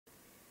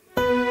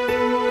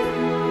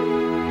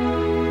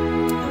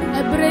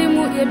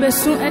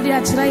besu edi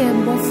achira ye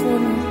mbofo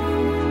no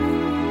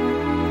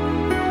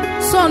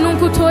so no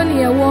nkuto ne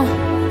ye wo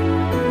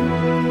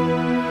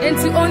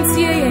enti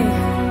ontie ye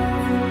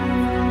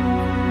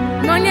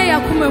no nye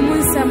yakoma mu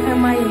nsam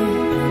ema ye.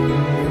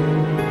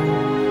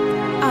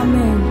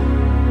 Amen.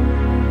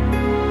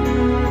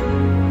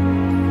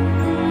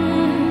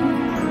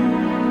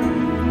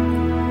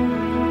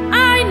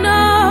 I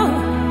know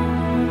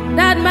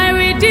that my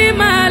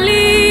Redeemer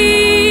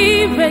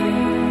liveth.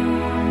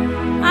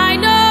 I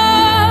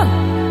know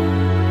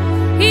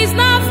he's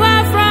not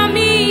far from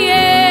me,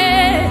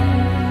 yeah.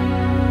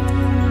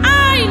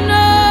 I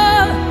know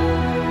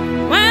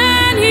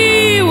when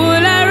he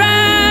will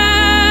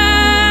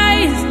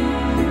arise,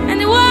 and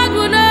the world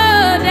will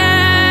know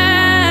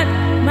that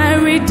my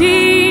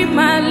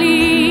Redeemer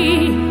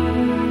lives.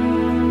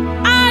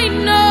 I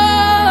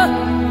know,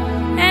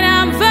 and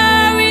I'm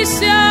very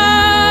sure.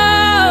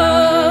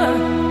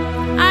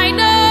 I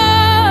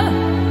know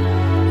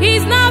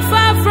he's not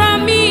far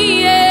from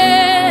me,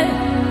 yeah.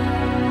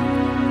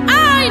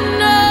 I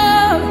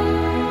know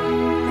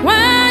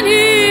when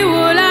he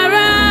will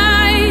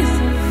arise,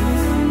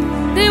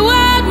 the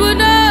world will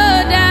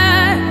know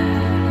that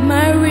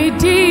my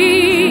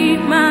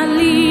Redeemer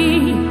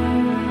lives.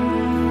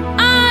 I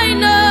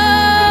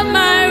know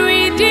my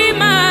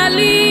Redeemer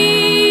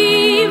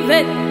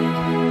liveth.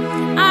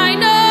 I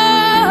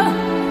know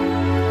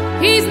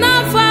he's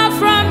not far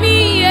from me,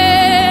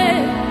 yeah.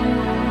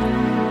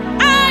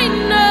 I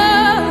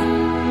know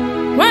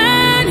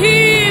when he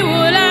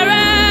will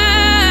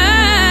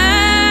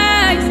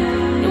arise,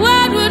 the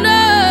world will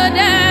know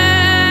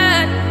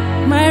that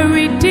my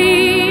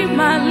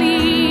Redeemer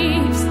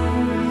lives.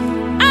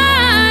 I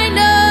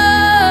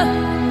know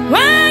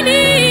when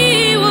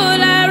he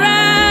will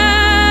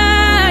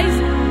arise,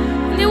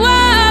 the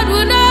world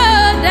will know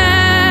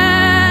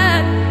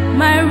that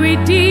my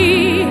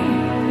Redeemer.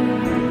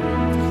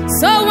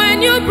 So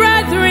when you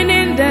brethren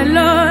in the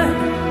Lord,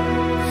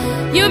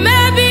 you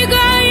may be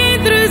going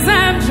through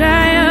some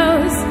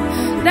trials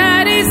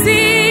that it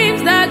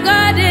seems that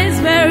God is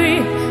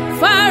very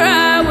far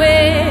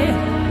away.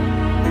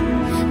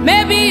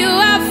 Maybe you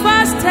have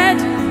fasted,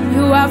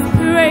 you have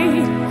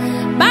prayed,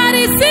 but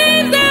it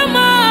seems the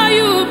more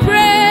you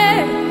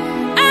pray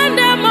and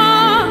the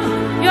more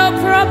your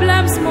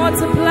problems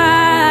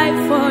multiply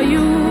for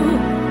you,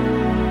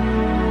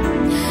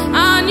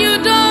 and you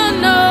don't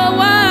know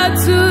what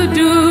to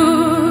do.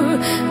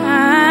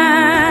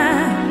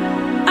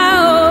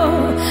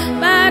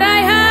 But I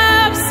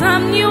have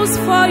some news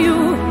for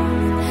you.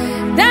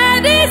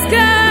 That is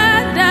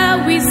God that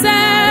we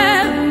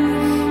serve.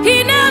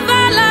 He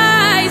never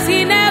lies,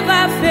 he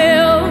never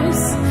fails.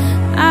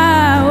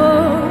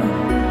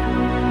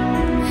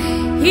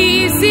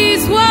 He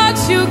sees what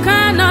you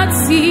cannot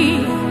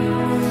see.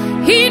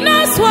 He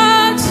knows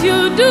what you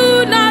do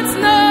not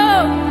know.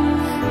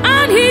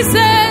 And he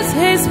says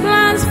his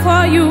plans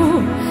for you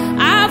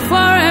are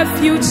for a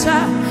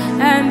future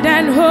and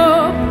then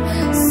hope.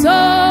 So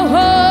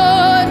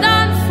hold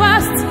on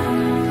fast.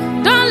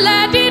 Don't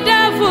let the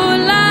devil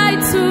lie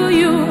to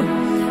you.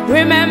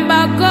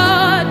 Remember,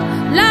 God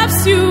loves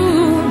you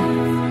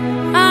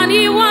and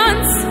he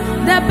wants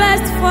the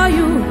best for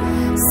you.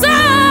 So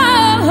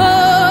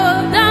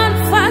hold on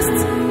fast.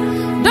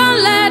 Don't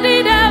let the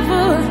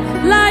devil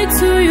lie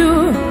to you.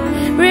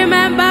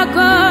 Remember,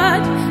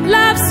 God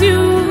loves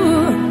you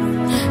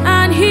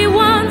and he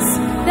wants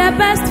the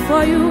best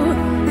for you.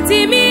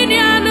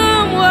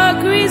 Timinianum wa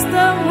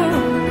Christo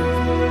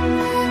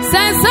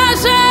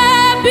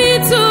sensation be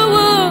to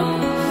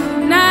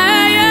na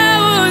ya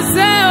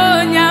use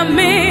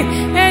onyame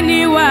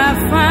eni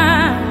wafa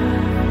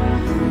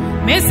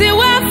mesi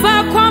wafa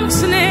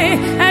kwamchne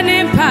eni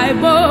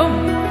paibo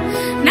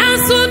na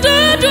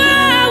sududu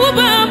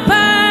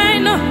ubampai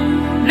no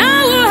na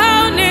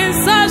how ni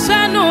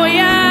sasha no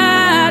ya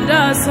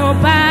da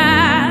sopa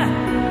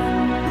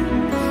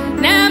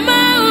na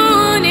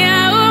maunia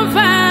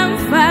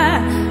uvamfa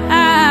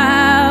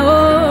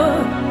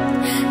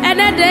and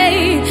a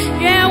day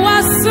yeah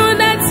was soon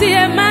that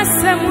ye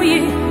masamwe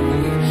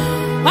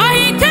oh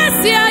he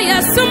kasia ya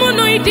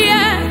sumuno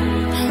idea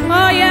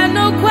oh ya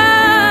no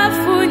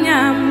kwafu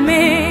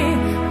nyame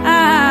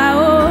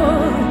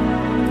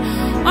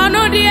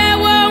ono dia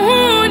wo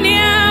huni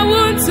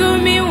awuntu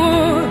mi wo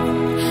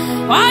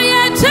oh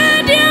ya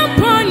chedi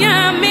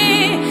mponyame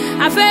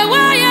afe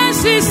wa ya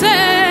sise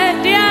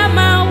dia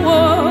mawo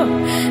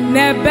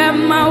nebe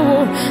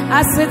mawo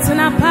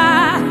asetna pa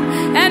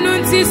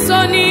enunti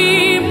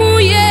soni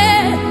muye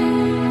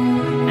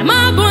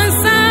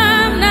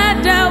mabonsam na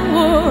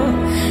dawo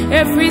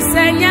every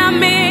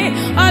senyame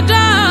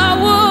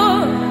odawo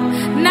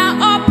na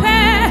ope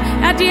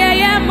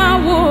adie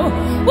mawo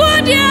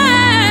wodia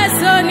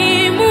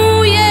soni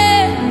muye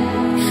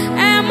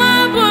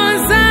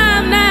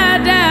mabonsam na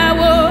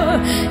dawo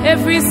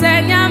every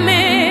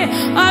senyame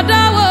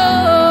odawo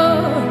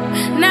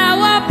na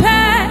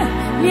ope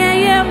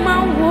nye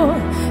mawo.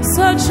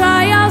 So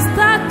trials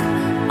stuck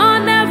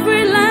on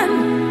every land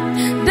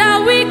that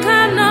we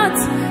cannot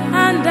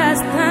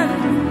understand.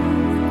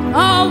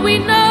 All we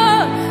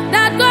know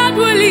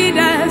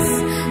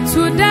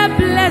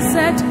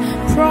blessed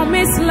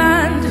promised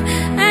land,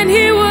 and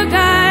he will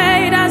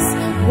guide us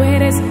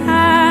with his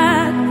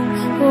hand.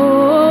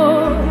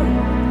 Oh,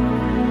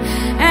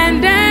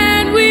 and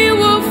then we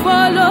will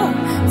follow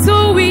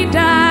till we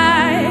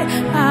die.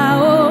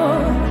 Oh,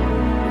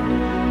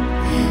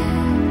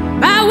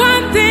 but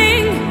one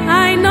thing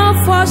I know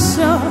for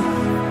sure,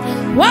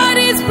 what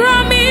is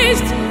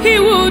promised he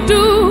will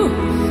do.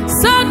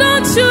 So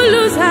don't you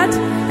lose heart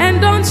and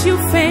don't you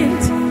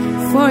faint,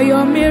 for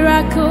your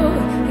miracle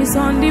is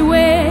on the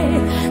way.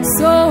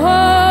 So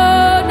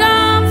hold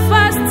on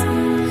fast,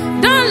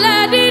 don't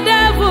let the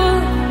devil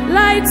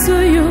lie to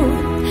you.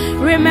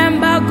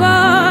 Remember,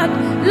 God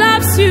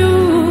loves you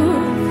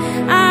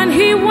and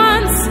he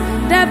wants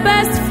the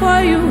best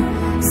for you.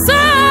 So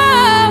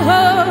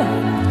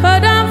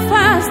hold on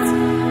fast,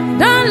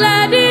 don't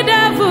let the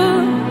devil.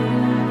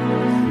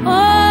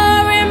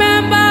 Oh,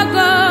 remember,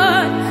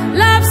 God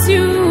loves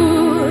you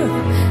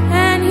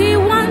and he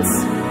wants.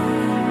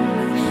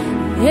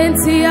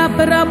 Enti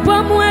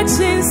abrabomu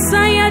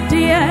achinsaya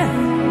dia,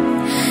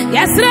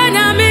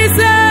 yasrena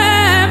mise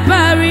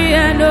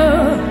pariano,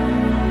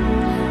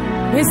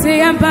 mise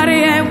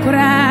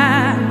yampariankura,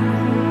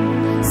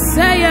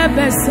 saya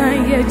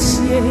besanye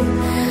chie,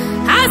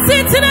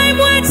 asitna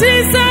imu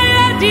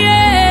achinsaya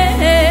dia,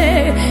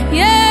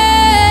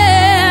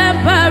 yeah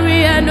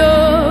pariano,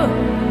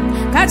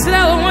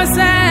 kachla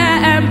uwase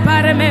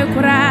empare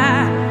mekura,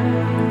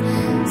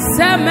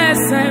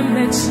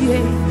 seme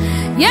chie.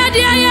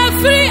 Yadia ya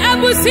free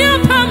abusia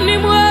pam ni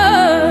mo,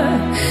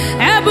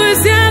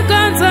 abusia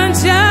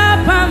kontoncha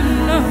pam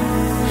no,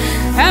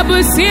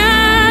 abusia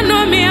no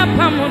mi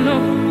apam no,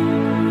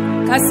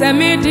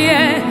 kasemi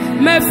die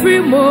me free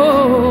mo,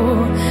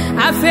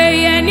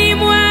 afeye ni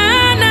mo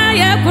na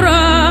ya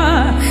kro,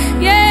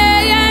 ye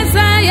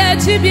yensa ya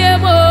chibie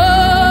mo,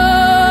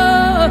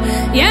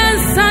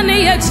 yensa ne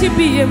ya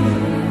chibie mo,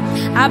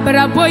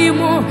 abraboyi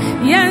mo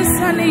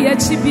yensa ne ya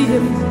chibie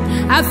mo.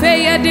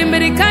 Afeye di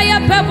mirikaya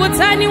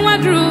pebutani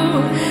wadru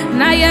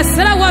na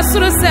yesra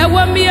wasuru se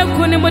wamiye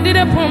kuni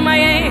mudire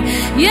pumaye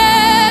ye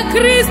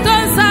Kristo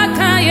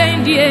saka ye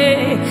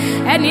ndie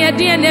eni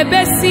edie ne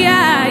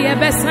besia ye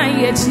besan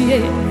ye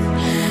chie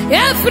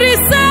ye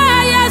frisa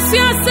ye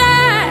siose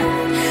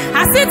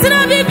asitna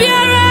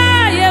bibiara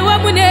ye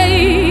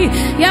wamunei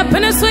ye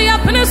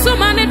peneso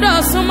mane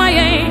do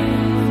sumaye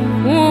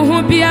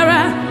uhu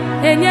biara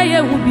enye ye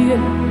hubie.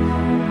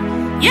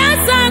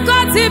 Yes, I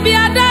got to be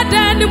a dad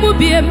and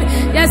mubim.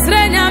 Yes,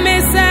 Renya me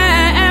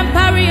say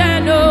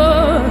empariano.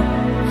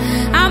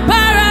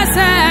 Ampara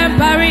say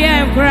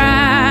emparian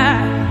cry.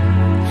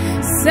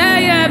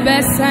 Say your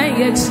best and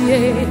yet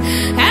ye.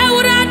 I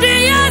would have the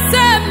yes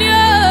of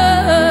you.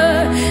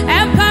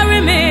 Empari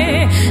me,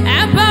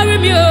 empari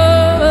me,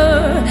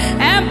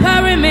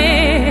 empari me,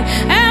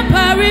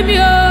 empari me.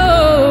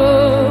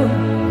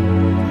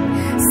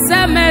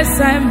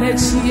 Same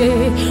chie.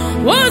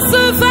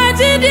 Wosu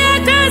faji dia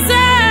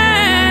kase.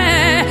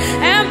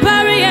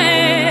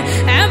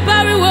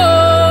 Empari wo,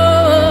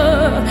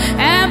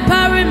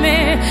 empari me,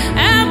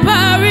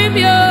 empari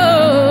me.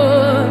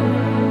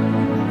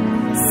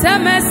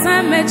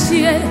 Same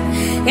chie.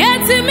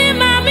 Yeti mi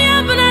mami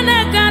abuna ne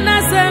kana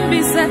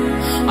sembise.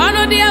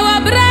 Ono dia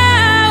wabra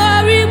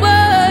waribo.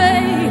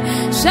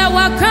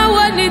 Shawaka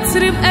wani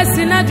trim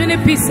esina juni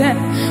pise.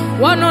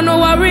 Wono no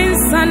warin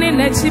sani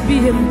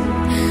nechibim.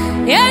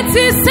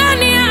 Yeti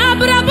sani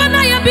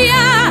abrabana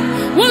yabia.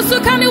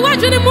 Wusukani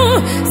wajuni mu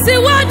si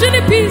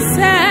wajuni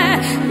pise.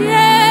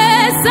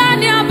 Yes,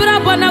 sani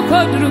abrabana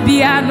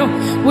kodrubiano.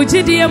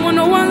 Wujidi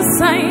muno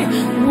wansai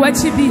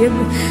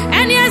wachibiemu.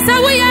 And yes,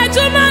 we are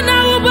jumana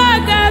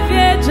ubaga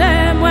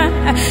viejemwa.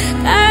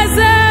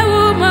 Kaze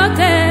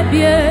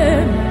umakebie.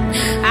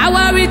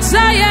 Awa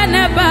retire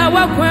neba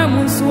wakwe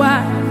muswa.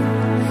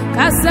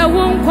 Kasa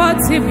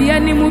wonkoti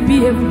biani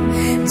mubiemu.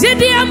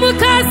 Jidi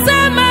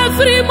amukasa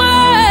mafrimo.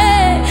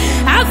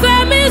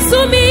 Afemi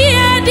sumi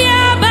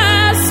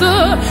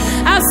ediabaso.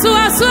 Asu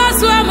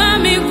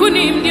amami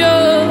kunimdio.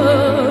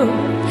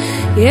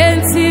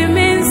 Yenti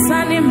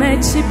minsani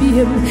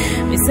mechibiemu.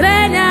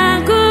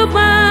 Misrenya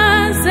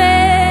kupanse.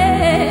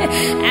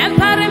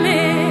 Empare me,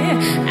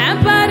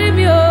 empare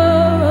mio.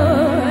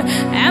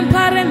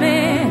 Empare me,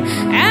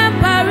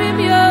 empare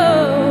mio.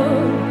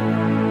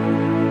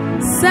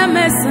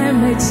 Same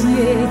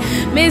chie.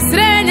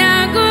 Misrenya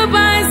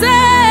kupanse.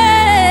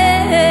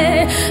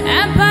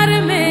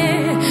 Empare me,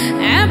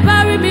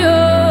 empare mio.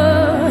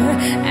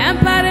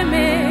 Empare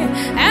me,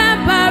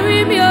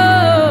 empare mio.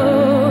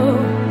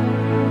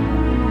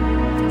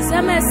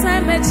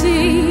 Same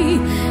chie.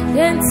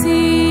 Yenti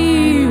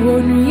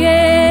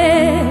wonye.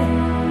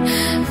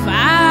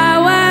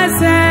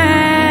 Fawase.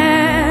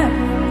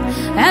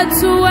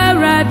 Etu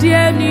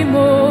radie ni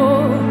mo.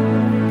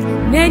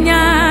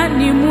 Nenya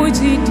ni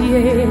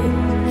mujidie.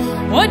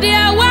 Ode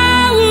awa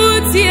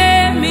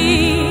utie mi.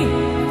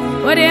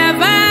 Ode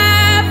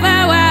ava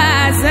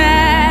wase.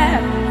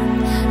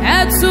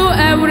 Etu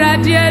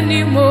radie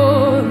ni mo.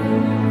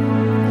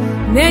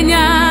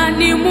 Nenya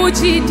ni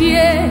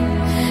mujidie.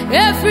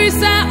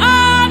 Efrisa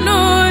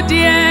ono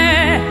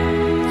die.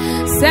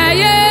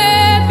 Saye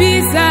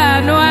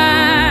Bizanoa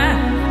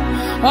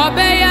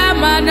Obeya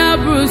Mana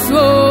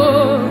Bruso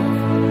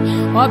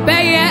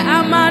Obeya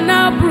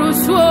Amana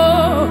Bruso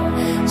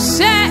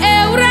She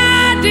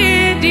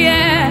Euradi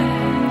die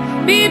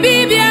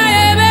Bibibia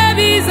Ebe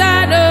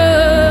Bizano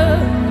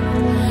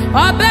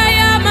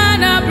Obeya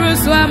Mana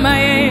Bruso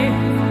Amaye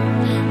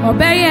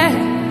Obeya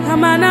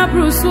Amana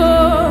Bruso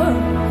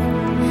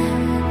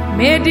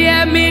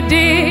Media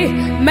midi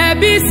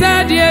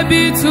Mebisa die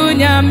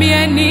bitunya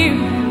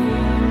mieni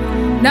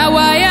Na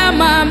waya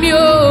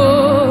mamio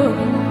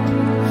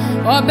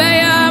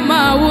Obeya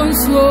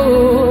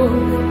mawunso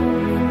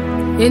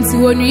Enti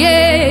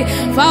wonye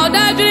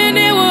Fauda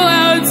jini wo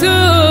autu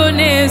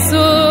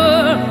neso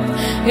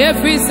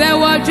Every se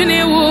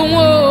wajini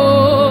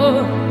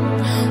wo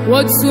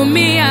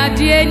Wotsumi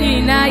adie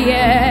nina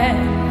ye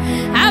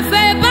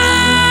Afe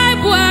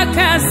Bible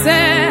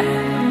akase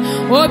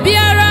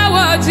Obiara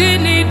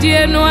wajini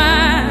dienwa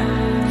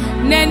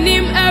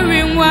Nenim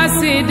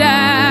erimwasida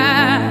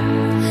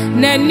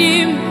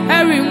Nenim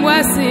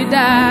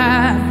erimwasida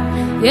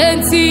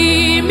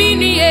Yenti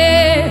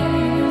miniye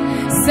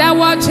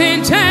Sawa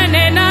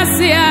chenchene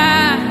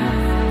nasia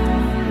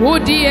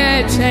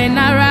Udie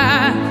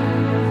chenara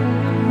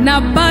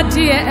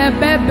Nabadie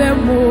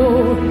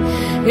ebebemo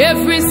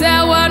Every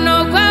sawa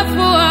no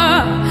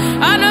gwafua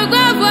Ano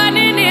gwafua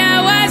nini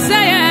awase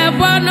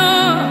yebono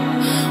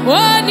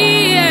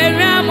Oni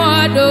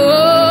eramodo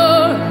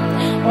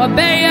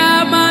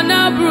Obeya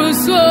Mana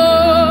Bruso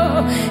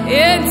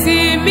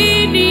Enti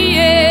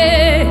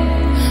miniye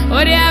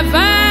Odi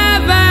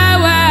afava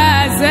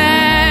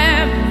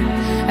wazem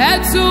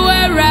Etu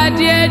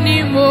eradie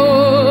nimo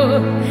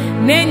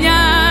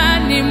Nenya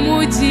ni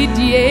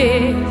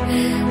mujidie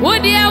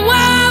Odi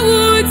awa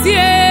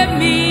utie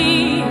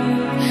mi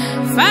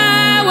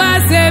Fa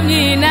wazem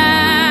nina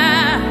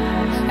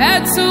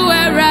Etu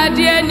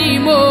eradie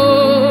nimo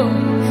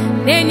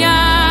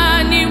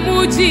Nenya ni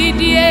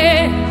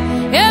mujidie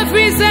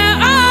Every say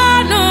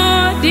oh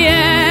no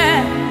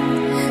dear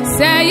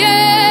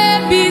Saye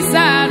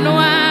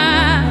Bizanoa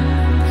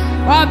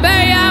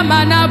Obeya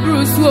Mana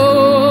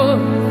Bruso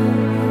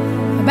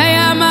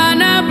Obeya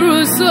Mana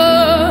Bruso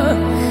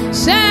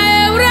She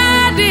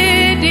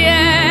Uradi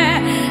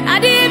dear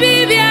Adi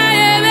Bibia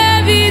Ebe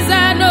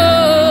Bizano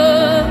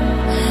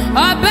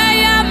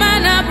Obeya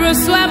Mana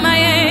Bruso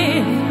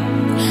Amaye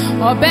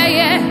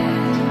Obeya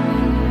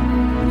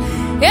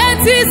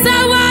Eti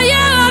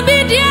Sawaye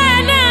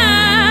Obidiana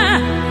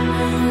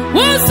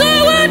Woso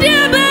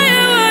Wadia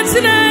Baya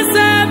Watina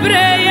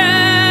Sabreya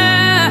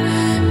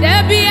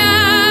Debia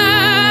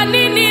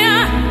Ninia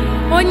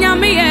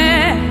Onyamiye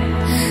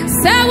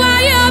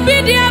Sawaye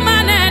Obidia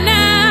Manana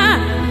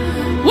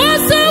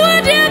Woso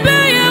Wadia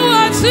Baya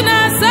Watina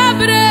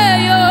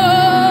Sabreyo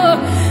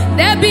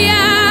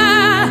Debia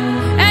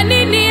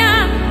Ninia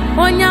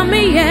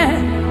Onyamiye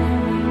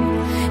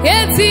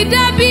Eti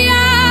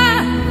Debia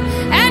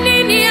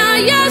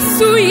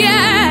Yesuye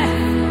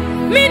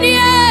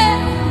minie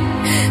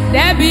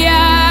Debia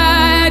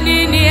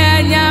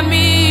ninie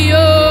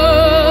nyamiyo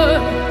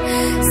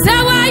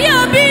Sawa yo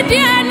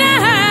bidiana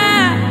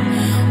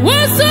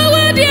Woso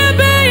wadie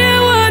beye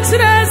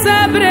wotra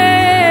sabre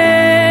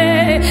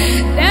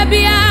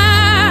Debia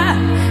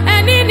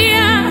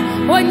eninia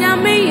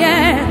onyamiye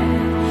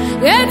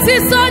Eti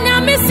so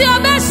nyamisi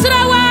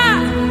obeshrawa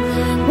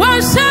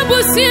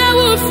Wanshabusi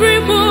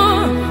ufrimu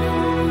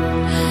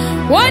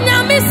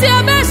Wanyamisi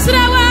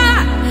obeshrawa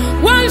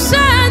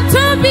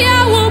Wanshantumbia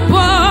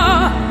wupo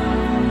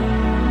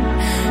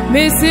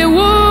Misi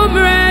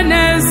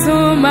wumrene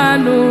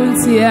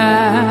sumanuntia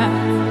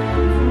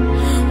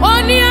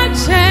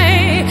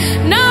Onyache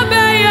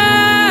Nabaya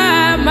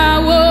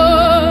mawo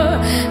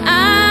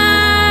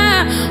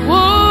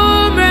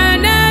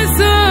Wumrene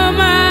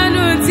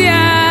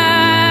sumanuntia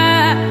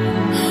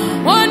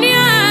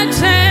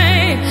Onyache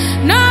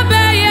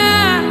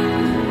Nabaya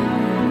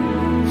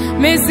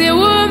Misi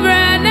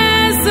wumrene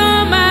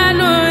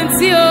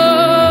sumanuntia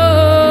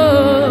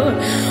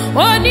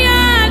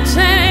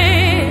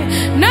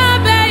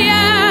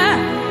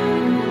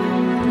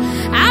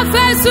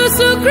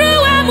Susu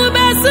kruwa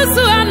mube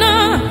susu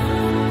ano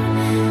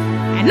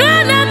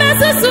Enwana me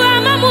susu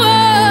amamu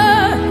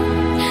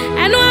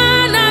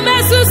Enwana me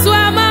susu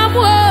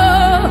amamu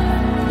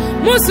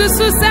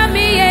Mususu sami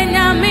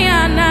yenyami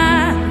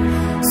ana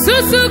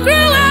Susu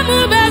kruwa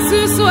mube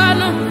susu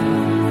ano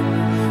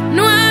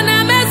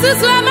Enwana me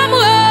susu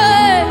amamu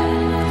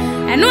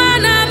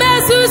Enwana me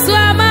susu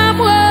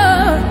amamu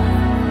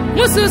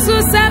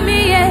Mususu sami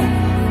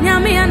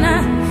yenyami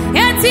ana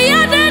Yeti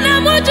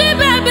yadena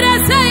mujibe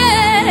brese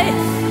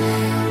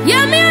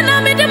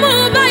Yamina midimu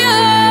bayo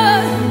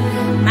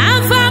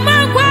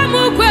Afama kwa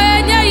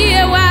mukwenye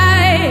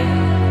yewai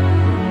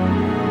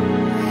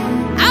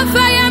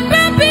Afaya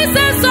mpepi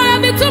senso ya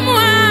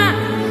bitumwa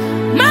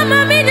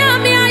Mama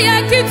minyamia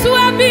ya kitu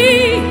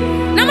abi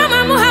Na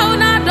mama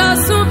muhauna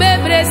dosu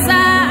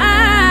bebresa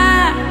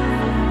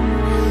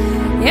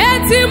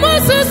Yeti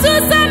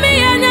mususu sami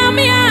ya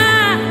nyamia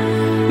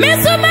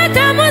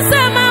Misumeka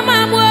musa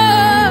mama mwo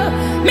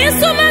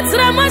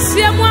Misumetra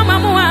Mosia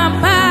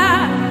Mamampa,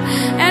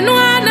 and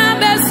one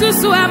of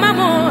Susu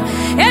Amamo,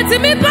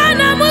 Etimi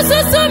Pana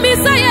Mususu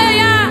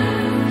Misaya,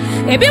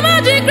 Ebi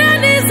Magic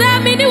Grand is a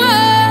miniwa,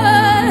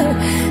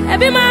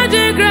 Ebi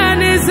Magic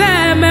Grand is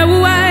a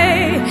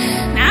meway,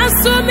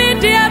 Nasu me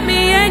dear me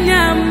and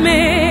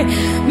Yame,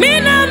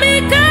 Mina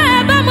Mika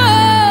Bamo,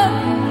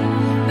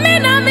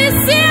 Mina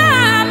Missia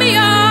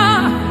Mio,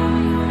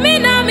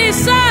 Mina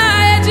Misa,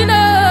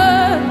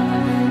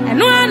 and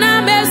one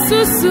of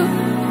Susu,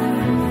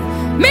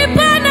 Me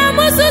Pana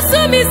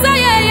Mususu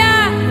Misaya.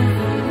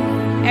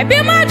 Ebi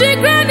Magic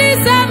Grand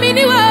is a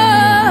miniwa,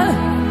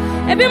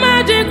 Ebi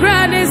Magic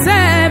Grand is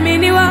a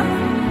miniwa.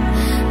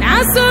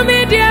 Naso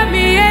me dear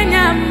me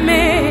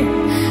enyame,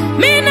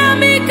 Mina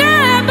mika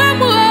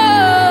bamu,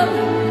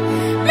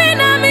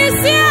 Mina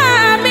misia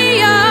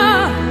miyo,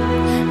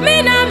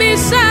 Mina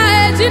misha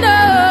ejino,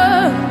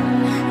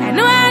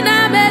 Enwana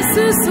be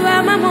susu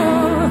amamo,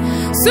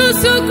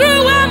 Susu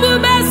kruwa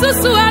mube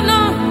susu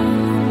ano,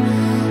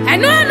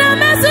 Enwana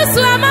me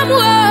susu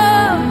amamo.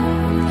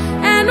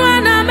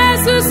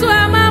 Susu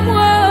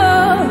amamwo,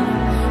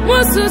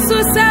 mususu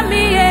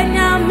sami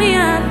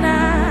enyamiana,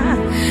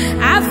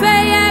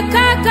 afeye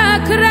kaka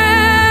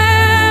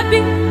krebi,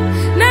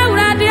 na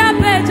uradi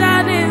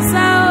apejani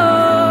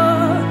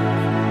sao.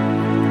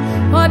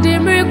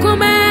 Odimri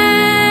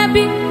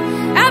kumebi,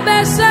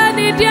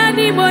 abeshani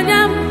diani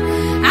monyam,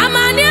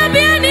 amani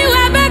abieni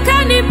wabeka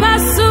ni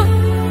pasu,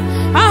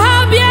 oho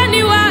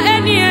bieni wa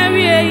eni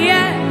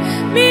eriye,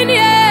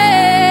 minye,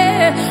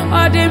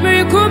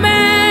 odimri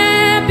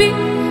kumebi.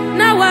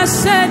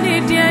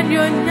 Washani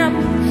dianyonyam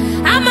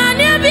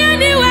amani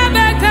abieni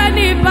wabeka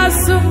ni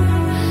pasu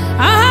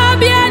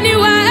ahabieni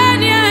wa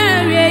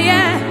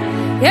eniye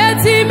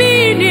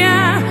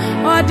yetiminia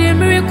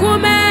odimri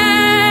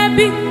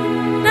kumebi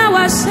na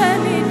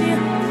washani dia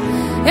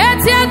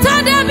eti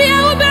atada bia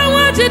ube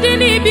wati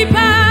dini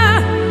bipa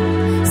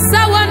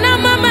sawa na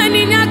mama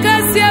ni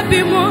nyakasi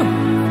abimu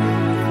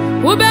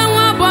ube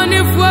waboni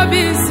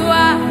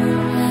fuobiswa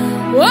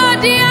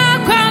wodi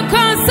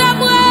akon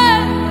samwe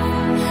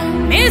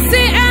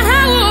Missy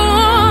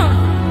ahawo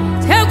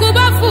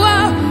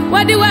tekubafua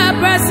wadi wa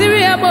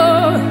brasiriamo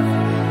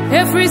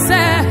every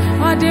say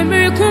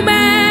odimiri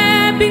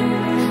kumebi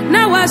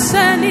na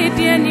washani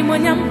dieni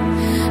monyam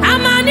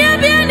amani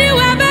abieni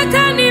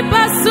wabeka ni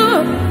pasu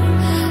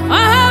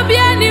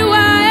obieni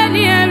wa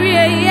eni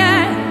eriye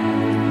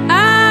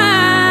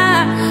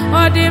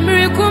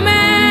odimiri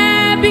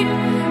kumebi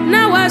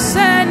na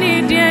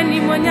washani dieni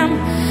monyam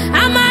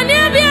amani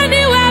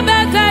abieni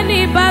wabeka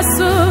ni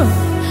pasu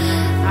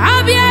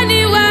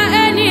Abiani wa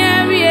eni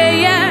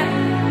eriye,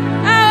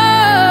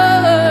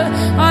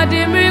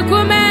 odimri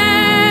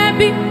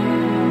kumebi.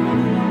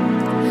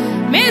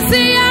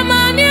 Missy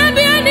amani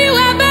abiani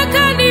wa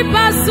beka ni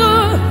pasu.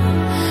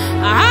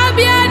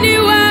 Abiani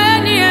wa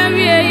eni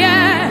eriye,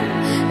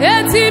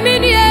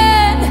 etiminie,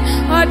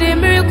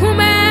 odimri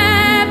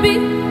kumebi.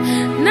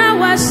 Na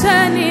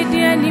washani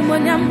dieni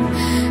monyam,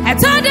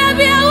 etada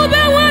bia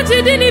ube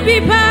wati dini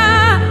bipa.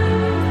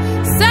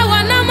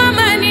 Sawa na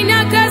mama ni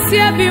nyakasi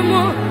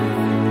abimu.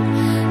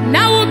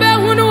 Na ube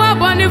hunu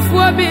waboni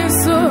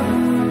fuobinso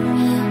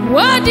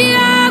wodi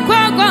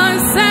akwa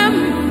gonsam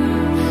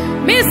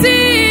Missy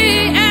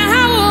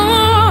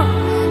ehawo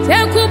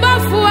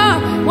tekubafua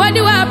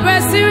wadi wa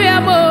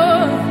presiriamo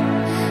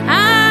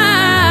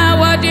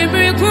wadi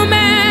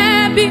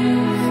mrikumebi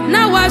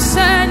na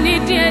washani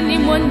dieni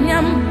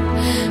monyam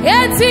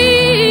eti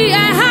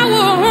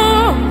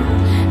ehawo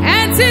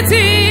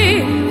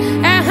entiti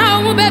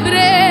ehawo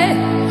bebre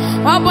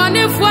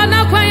waboni fua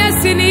na kwa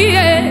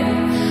yasiniye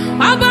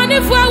Abani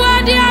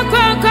forward ya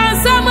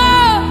konkonsamo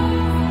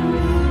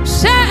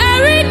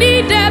Sheri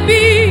ni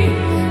debi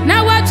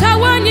Na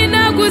wachawani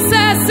na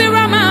gusesi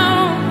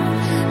ramao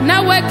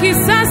Na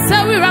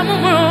wekisasa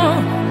wiramumo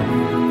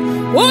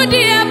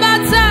Udi ya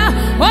bata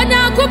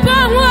Onya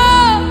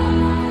kupahuo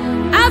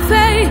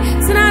Afei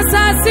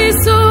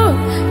Tinasasisu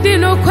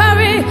Dino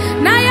kwari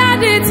Na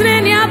yadi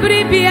tineni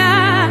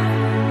abribia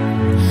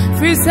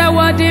Frisa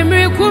wadi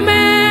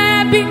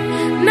mrikumebi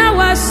Na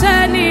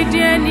washani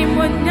dieni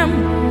monyam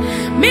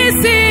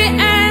Missy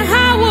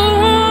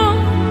ehawo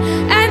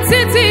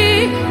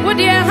entity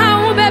wodi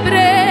ehawo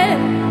bebre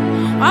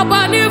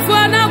abanifu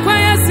na kwa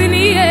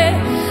yasiniye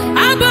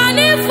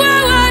abanifu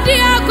wodi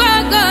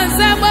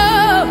akogozamo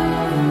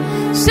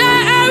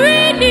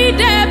sheri ni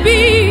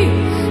debi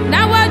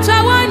na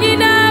wachawani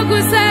na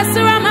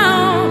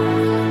gusasirama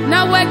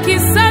na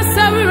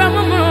wekisasa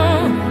wiramumo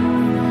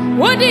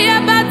wodi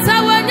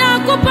abata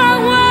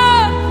wanyakupawo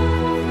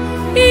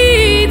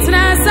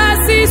itna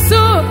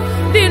sasiso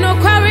Dino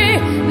kwari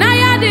na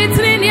yadi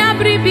trini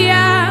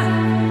abribia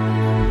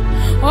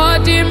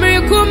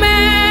Odimri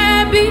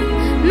kumebi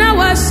na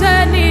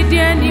washani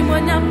dieni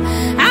monyam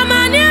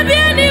Amani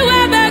abieni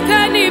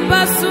wabeka ni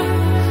pasu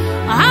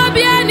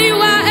Abieni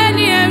wa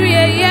eni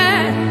eriye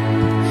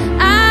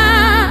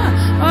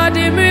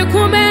Odimri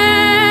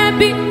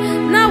kumebi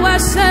na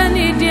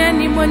washani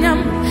dieni monyam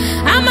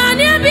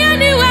Amani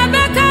abieni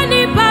wabeka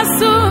ni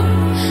pasu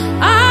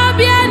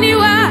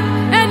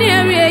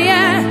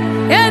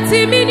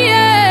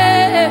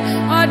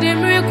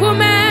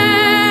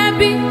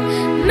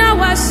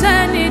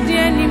shani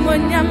dieni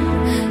monyam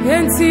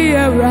enti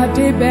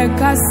Awurade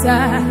bekasa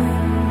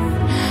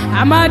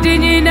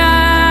amadini na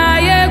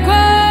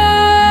yego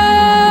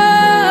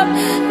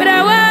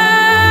brawa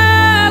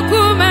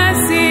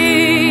kumasi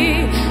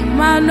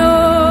mano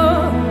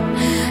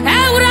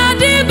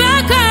Awurade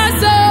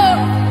bekasa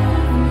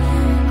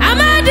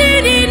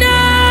amadini na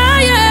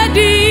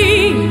yedi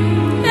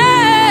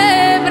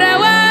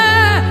brawa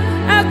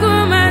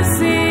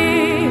kumasi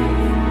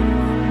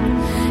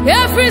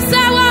every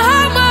sawa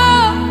hamo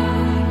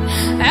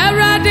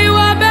Awurade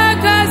wa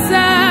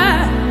bekasa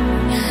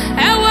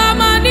ewa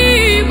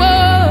manimo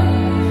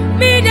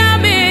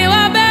minyame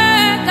wa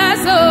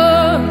bekaso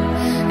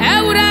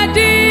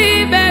Awurade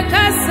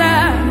bekasa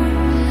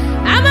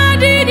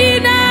amadini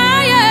na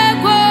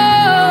yego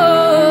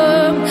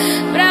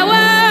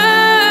brawa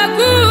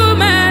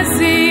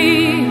kumasi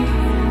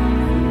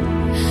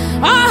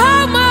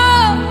ohamo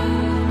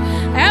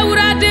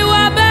Awurade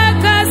wa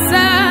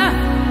bekasa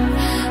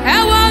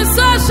ewa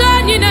sosha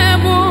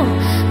nyinemu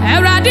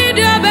Awurade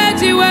de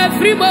obeti we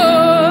frimo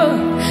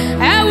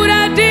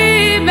Awurade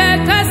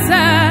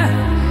bekasa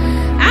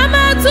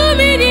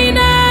amatumini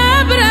na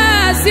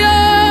brasio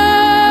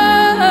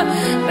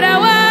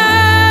brawa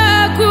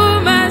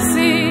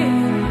kumasi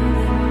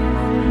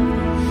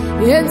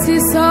yenti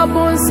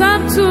sabon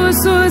samtu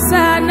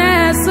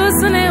susana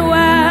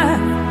susnewa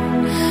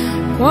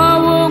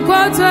kowo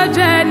koto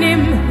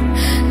janim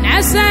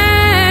nasa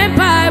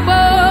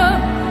bible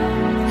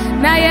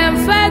na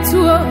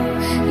yemfatuo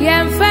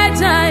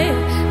yemfatai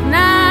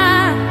na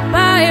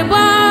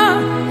bible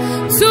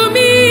to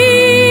me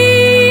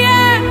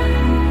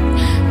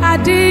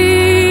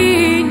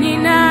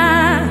adinina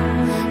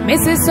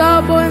Mrs.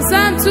 Sobon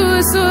Santu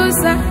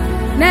Susa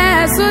na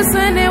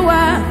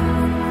susanewa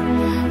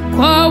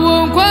kowo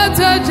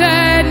koto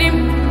janim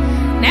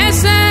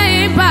nasa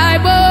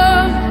bible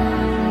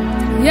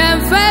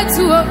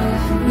yemfatuo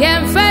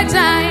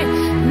yemfatai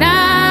na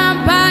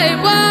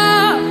bible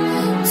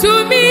to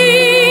me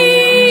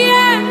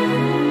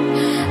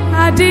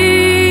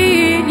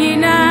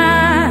adinina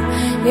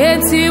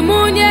eti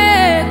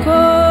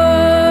munyeko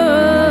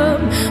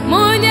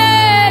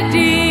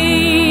munyedi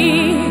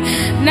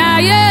na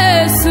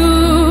Yesu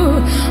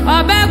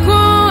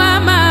obeku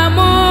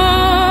amamo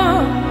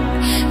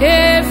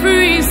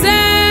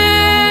efrize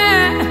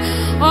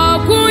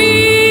okui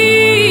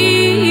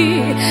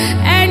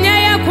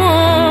enyayeko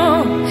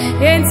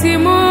eti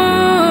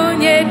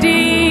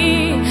munyedi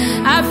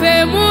afe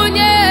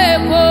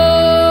munyeko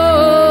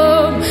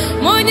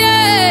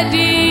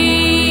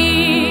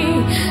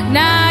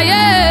na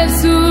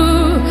Yesu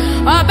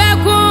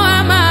obeku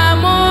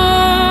amamo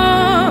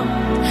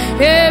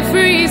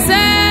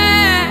efrize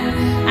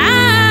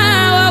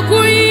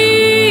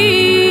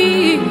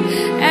okui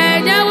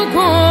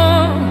enyawuko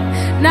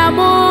na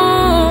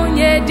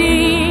monyedi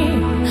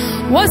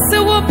wose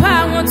wo pa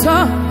wonto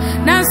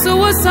nanso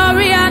wo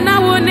sorry ana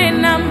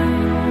wonenam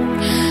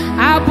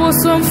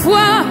abosomfo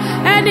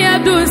ene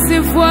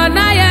adusifo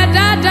na ya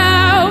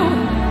dadao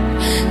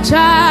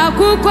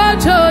chakuko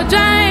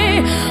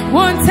chojai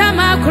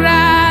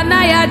wontamakra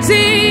na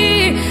yati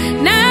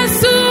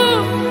nasu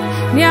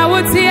nya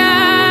wotia